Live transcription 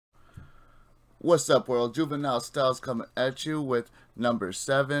What's up, world? Juvenilesstylez coming at you with number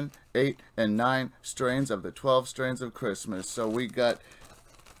 7, 8, and 9 strains of the 12 strains of Christmas. So we got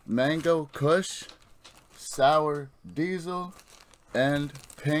Mango Kush, Sour Diesel, and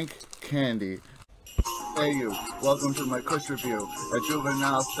Pink Candy. Hey you, welcome to my Kush review at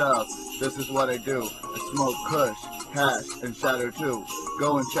Juveniles. This is what I do. I smoke Kush, hash, and shatter too.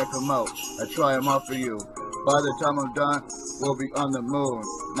 Go and check them out. I try them out for you. By the time I'm done, we'll be on the moon.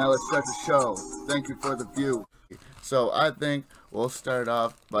 Now let's start the show. Thank you for the view. So I think we'll start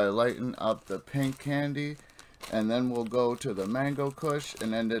off by lighting up the pink candy, and then we'll go to the mango kush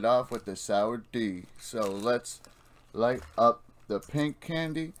and end it off with the sour D. So let's light up the pink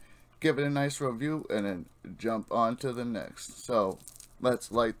candy, give it a nice review, and then jump on to the next. So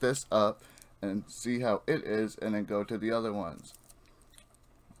let's light this up and see how it is, and then go to the other ones.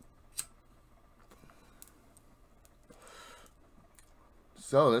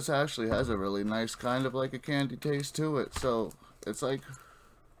 So this actually has a really nice kind of like a candy taste to it. So it's like,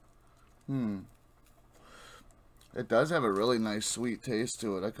 it does have a really nice sweet taste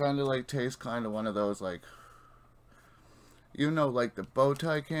to it. I kind of like taste kind of one of those, like, you know, like the bow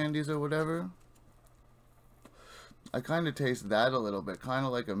tie candies or whatever. I kind of taste that a little bit, kind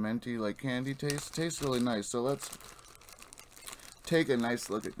of like a minty like candy taste. Tastes really nice. So let's take a nice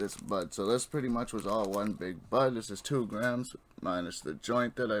look at this bud. So this pretty much was all one big bud. This is 2 grams minus the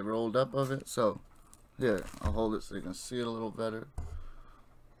joint that I rolled up of it. So here, I'll hold it so you can see it a little better.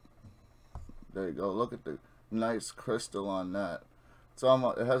 There you go. Look at the nice crystal on that. It's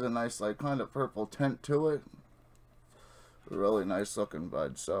almost, it has a nice like kind of purple tint to it. Really nice looking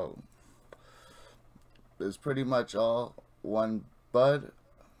bud. So it's pretty much all one bud.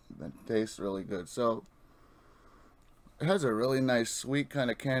 It tastes really good. So it has a really nice sweet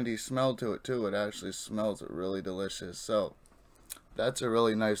kind of candy smell to it too. It actually smells really delicious. So that's a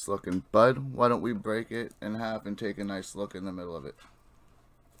really nice looking bud. Why don't we break it in half and take a nice look in the middle of it.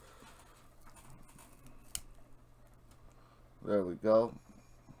 There we go.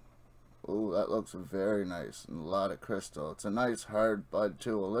 Ooh, that looks very nice, and a lot of crystal. It's a nice hard bud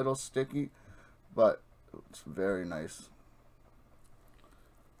too. A little sticky, but it's very nice.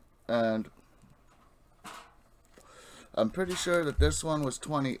 And I'm pretty sure that this one was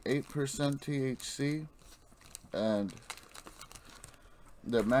 28% THC, and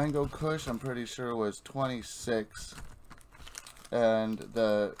the mango kush I'm pretty sure was 26, and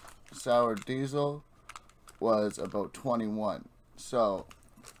the sour diesel was about 21. So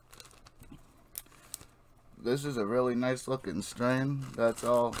this is a really nice looking strain. That's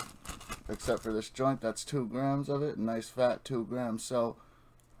all except for this joint. That's 2 grams of it. Nice fat 2 grams. So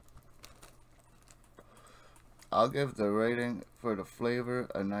I'll give the rating for the flavor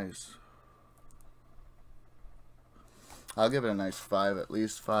a nice, I'll give it a nice 5, at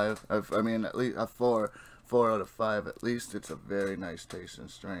least 5. I mean, at least a 4 out of 5 at least. It's a very nice tasting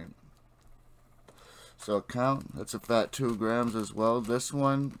strain. So count, that's a fat 2 grams as well. This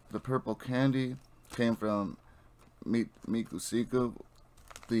one, the purple candy, came from Mikusiku.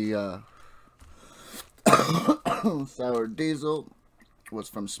 The sour diesel was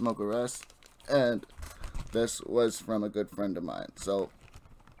from Smoker S, and this was from a good friend of mine. So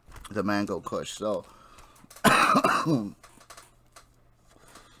the mango kush. So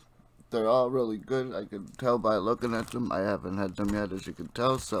they're all really good. I can tell by looking at them. I haven't had them yet, as you can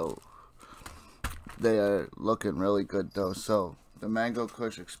tell. So they are looking really good though. So the mango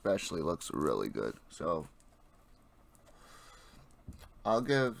kush especially looks really good. So I'll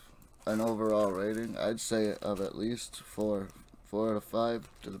give an overall rating, I'd say, of at least 4 out of 5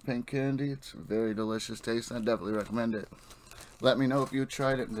 to the pink candy. It's a very delicious taste. I definitely recommend it. Let me know if you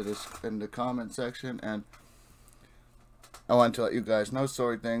tried it in the comment section. And I want to let you guys know,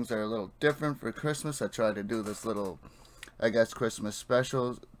 sorry, things are a little different for Christmas. I tried to do this little, I guess, Christmas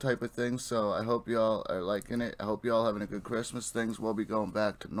special type of thing. So I hope y'all are liking it. I hope y'all having a good Christmas. Things will be going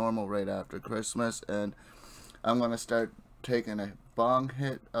back to normal right after Christmas. And I'm going to start taking a bong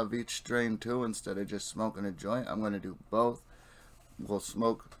hit of each strain too, instead of just smoking a joint. I'm going to do both.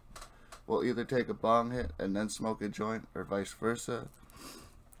 We'll either take a bong hit and then smoke a joint, or vice versa.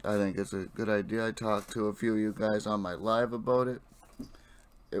 I think it's a good idea. I talked to a few of you guys on my live about it.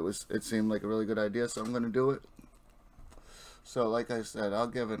 It seemed like a really good idea, so I'm going to do it. So like I said, I'll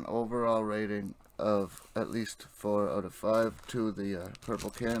give an overall rating of at least 4 out of 5 to the purple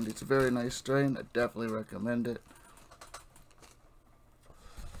candy. It's a very nice strain. I definitely recommend it.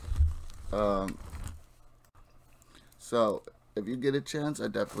 So if you get a chance, I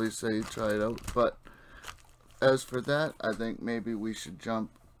definitely say try it out. But as for that, I think maybe we should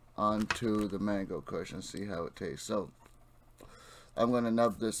jump onto the mango kush and see how it tastes. So I'm going to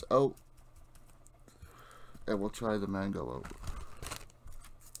nub this out and we'll try the mango out.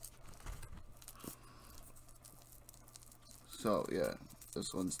 So yeah,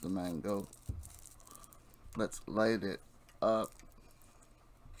 this one's the mango. Let's light it up.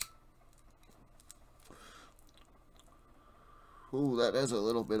 Ooh, that has a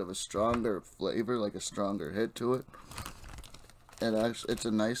little bit of a stronger flavor, like a stronger hit to it. And actually, it's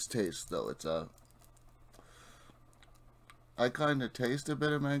a nice taste though. It's I kind of taste a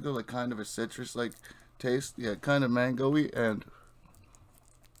bit of mango, like kind of a citrus like taste. Yeah, kind of mango-y, and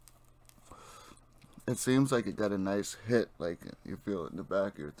it seems like it got a nice hit, like you feel it in the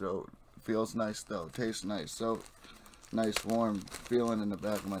back of your throat. It feels nice though, tastes nice. So nice warm feeling in the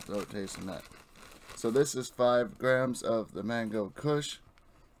back of my throat tasting that. So this is 5 grams of the mango Kush.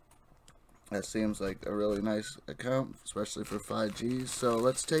 That seems like a really nice account, especially for 5 Gs. So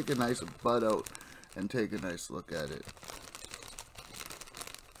let's take a nice bud out and take a nice look at it.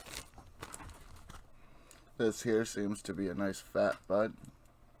 This here seems to be a nice fat bud.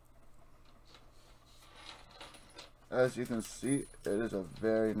 As you can see, it is a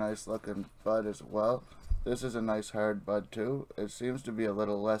very nice looking bud as well. This is a nice hard bud too. It seems to be a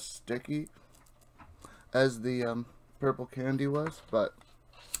little less sticky as the purple candy was, but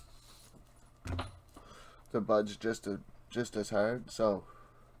the bud's just as hard. So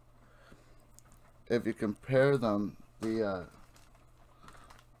if you compare them, what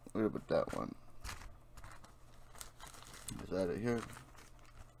about that one? Is that it here?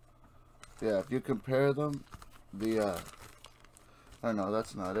 Yeah, if you compare them, oh no,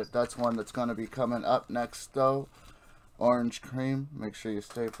 that's not it. That's one that's going to be coming up next though. Orange cream, make sure you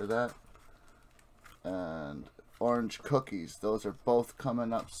stay for that. And orange cookies, those are both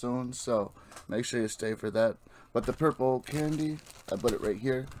coming up soon, so make sure you stay for that. But the purple candy, I put it right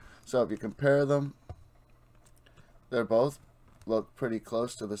here. So if you compare them, they're both look pretty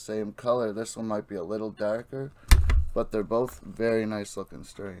close to the same color. This one might be a little darker, but they're both very nice looking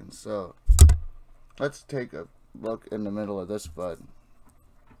strains. So let's take a look in the middle of this bud.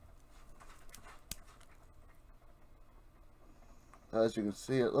 As you can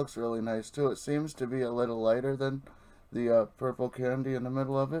see, it looks really nice too. It seems to be a little lighter than the purple candy in the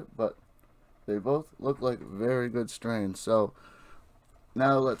middle of it, but they both look like very good strains. So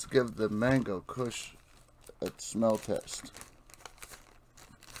now let's give the mango Kush a smell test.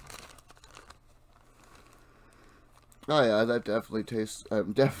 Oh yeah, that definitely tastes.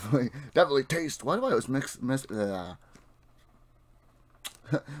 Definitely taste. Why do I always mix? Why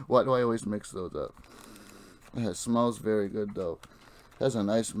do I always mix those up? It smells very good though. It has a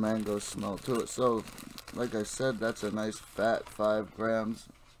nice mango smell to it. So, like I said, that's a nice fat 5 grams.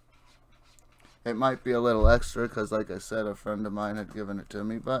 It might be a little extra because, like I said, a friend of mine had given it to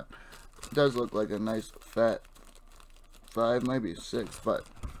me, but it does look like a nice fat 5, maybe 6, but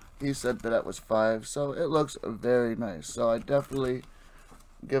he said that was 5, so it looks very nice. So I definitely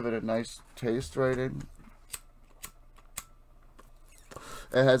give it a nice taste rating.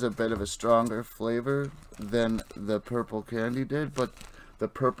 It has a bit of a stronger flavor than the purple candy did, but the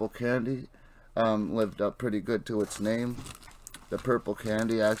purple candy lived up pretty good to its name. The purple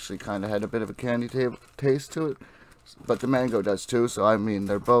candy actually kind of had a bit of a candy taste to it, but the mango does too. So I mean,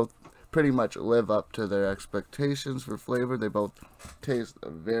 they're both pretty much live up to their expectations for flavor. They both taste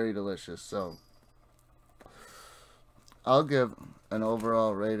very delicious. So I'll give an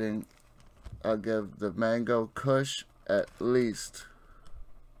overall rating. I'll give the mango Kush at least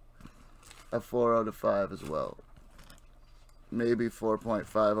a 4 out of 5 as well. Maybe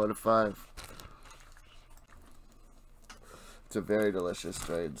 4.5 out of 5. It's a very delicious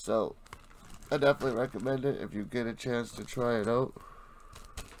strain. So I definitely recommend it if you get a chance to try it out.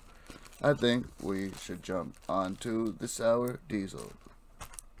 I think we should jump onto the sour diesel.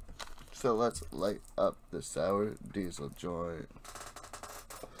 So let's light up the sour diesel joint.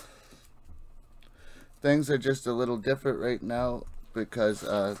 Things are just a little different right now because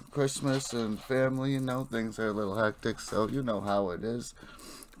Christmas and family, you know, things are a little hectic, so you know how it is.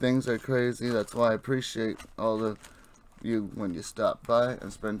 Things are crazy. That's why I appreciate all of you when you stop by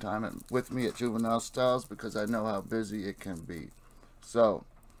and spend time with me at Juveniles, because I know how busy it can be. So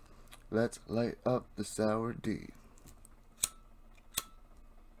let's light up the sour D.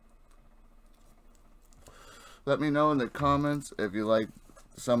 Let me know in the comments if you like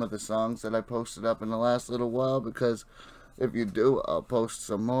some of the songs that I posted up in the last little while, because if you do, I'll post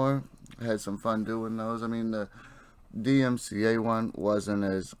some more. I had some fun doing those. I mean, the DMCA one wasn't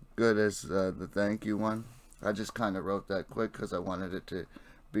as good as the thank you one. I just kind of wrote that quick because I wanted it to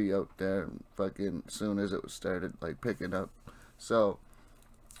be out there fucking soon as it was started, like, picking up. So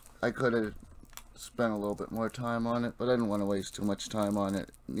I could have spent a little bit more time on it, but I didn't want to waste too much time on it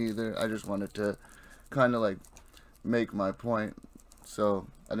neither. I just wanted to kind of like make my point. So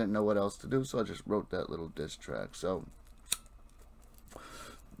I didn't know what else to do, so I just wrote that little diss track. So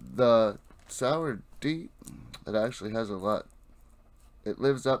the sour D, it actually has a lot. It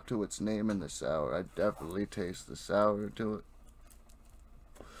lives up to its name in the sour. I definitely taste the sour to it.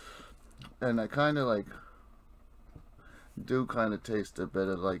 And I kind of like do kind of taste a bit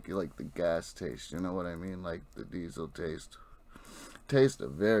of like the gas taste, you know what I mean, like the diesel taste. Tastes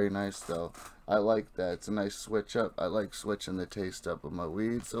very nice though. I like that. It's a nice switch up. I like switching the taste up of my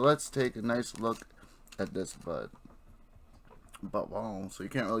weed. So let's take a nice look at this bud. But wow, so you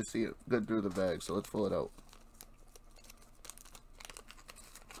can't really see it good through the bag, so let's pull it out.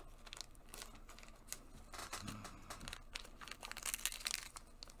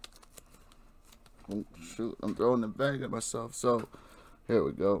 Oh, shoot, I'm throwing the bag at myself. So here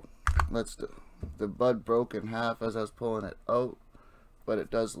we go. Let's do the bud broke in half as I was pulling it out, but it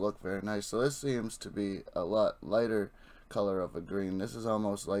does look very nice. So this seems to be a lot lighter color of a green. This is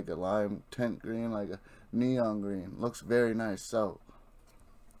almost like a lime tint green, like a neon green. Looks very nice. So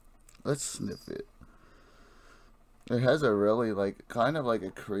let's sniff it. It has a really like kind of like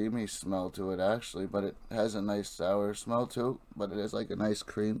a creamy smell to it actually, but it has a nice sour smell too, but it is like a nice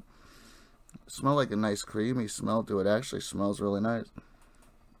cream. Smell like a nice creamy smell to it. Actually smells really nice.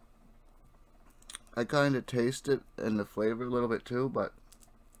 I kind of taste it and the flavor a little bit too, but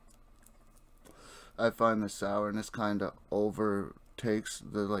I find the sourness kind of overtakes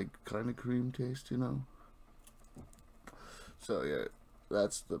the like kind of cream taste, you know. So yeah,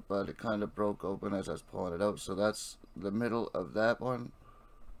 that's the bud. It kind of broke open as I was pulling it out, so that's the middle of that one.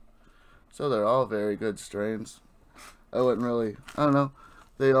 So they're all very good strains. I wouldn't really, I don't know,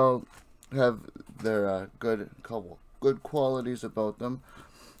 they all have their good qualities about them.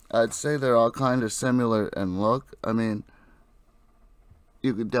 I'd say they're all kind of similar in look. I mean,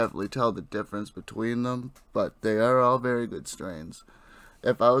 you could definitely tell the difference between them, but they are all very good strains.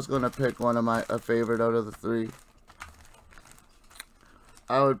 If I was going to pick one of a favorite out of the three,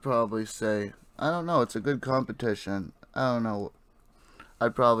 I would probably say, I don't know, it's a good competition. I don't know.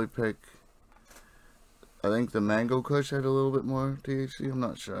 I'd probably pick, I think the Mango Kush had a little bit more THC. I'm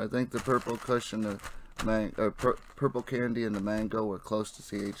not sure. I think the Purple Kush and the Purple Candy and the Mango were close to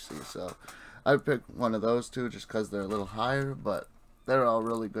THC. So I'd pick one of those two just because they're a little higher, but they're all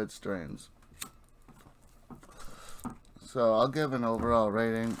really good strains. So I'll give an overall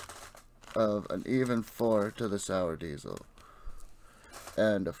rating of an even 4 to the Sour Diesel.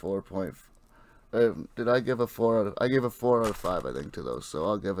 And a 4. Did I give a 4 out of... I gave a 4 out of 5, I think, to those. So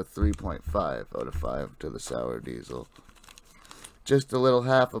I'll give a 3.5 out of 5 to the Sour Diesel. Just a little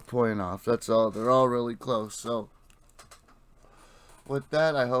half a point off. That's all. They're all really close. So with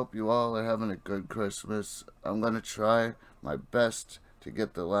that, I hope you all are having a good Christmas. I'm going to try my best to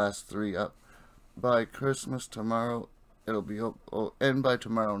get the last 3 up by Christmas tomorrow. It'll be end by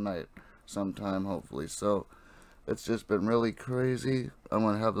tomorrow night sometime, hopefully. So it's just been really crazy. I'm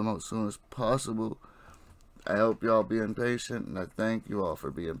going to have them out as soon as possible. I hope you all being patient, and I thank you all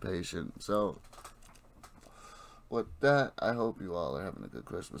for being patient. So with that, I hope you all are having a good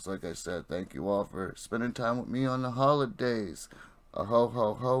Christmas. Like I said, thank you all for spending time with me on the holidays. A ho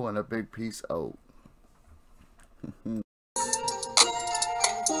ho ho and a big peace out.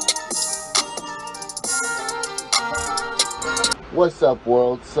 What's up,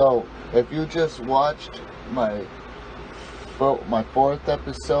 world? So if you just watched my 4th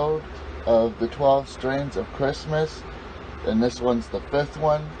episode of the 12 strains of Christmas, and this one's the 5th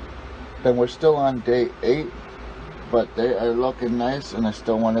one, then we're still on day 8, but they are looking nice, and I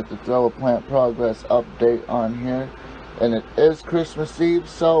still wanted to throw a plant progress update on here. And it is Christmas Eve,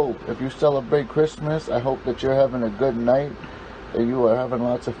 so if you celebrate Christmas, I hope that you're having a good night and you are having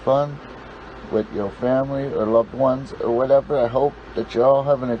lots of fun with your family or loved ones or whatever. I hope that you're all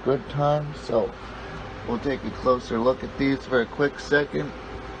having a good time. So we'll take a closer look at these for a quick second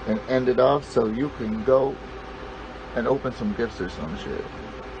and end it off so you can go and open some gifts or some shit.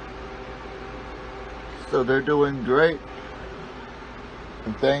 So they're doing great.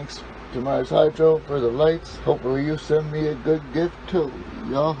 And thanks to Mars Hydro for the lights. Hopefully you send me a good gift too.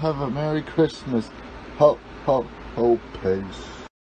 Y'all have a Merry Christmas. Ho, ho, ho, peace.